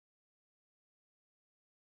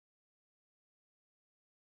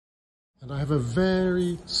And I have a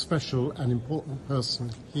very special and important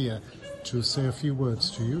person here to say a few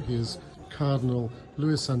words to you. He is Cardinal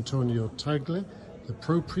Luis Antonio Tagle, the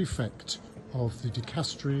Pro-Prefect of the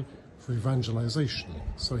Dicastery for Evangelization.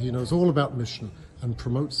 So he knows all about mission and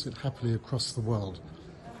promotes it happily across the world.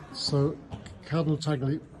 So, Cardinal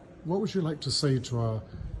Tagle, what would you like to say to our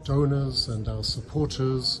donors and our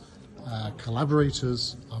supporters, our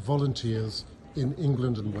collaborators, our volunteers in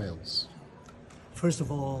England and Wales? First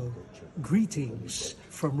of all, greetings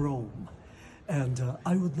from Rome. And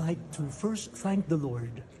I would like to first thank the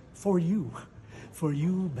Lord for you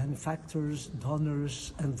benefactors,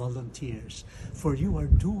 donors, and volunteers. For you are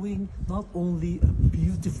doing not only a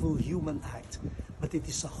beautiful human act, but it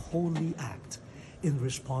is a holy act in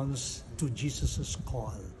response to Jesus'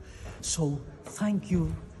 call. So thank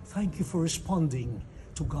you for responding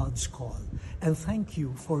to God's call. And thank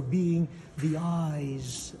you for being the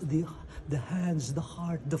eyes, the hands, the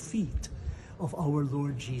heart, the feet of our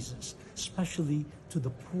Lord Jesus, especially to the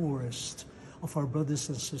poorest of our brothers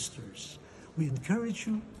and sisters. We encourage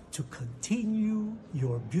you to continue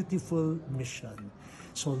your beautiful mission.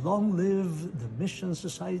 So long live the mission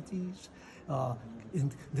societies, in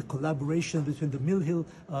the collaboration between the Mill Hill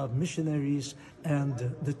missionaries and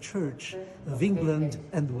the Church of England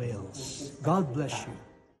and Wales. God bless you.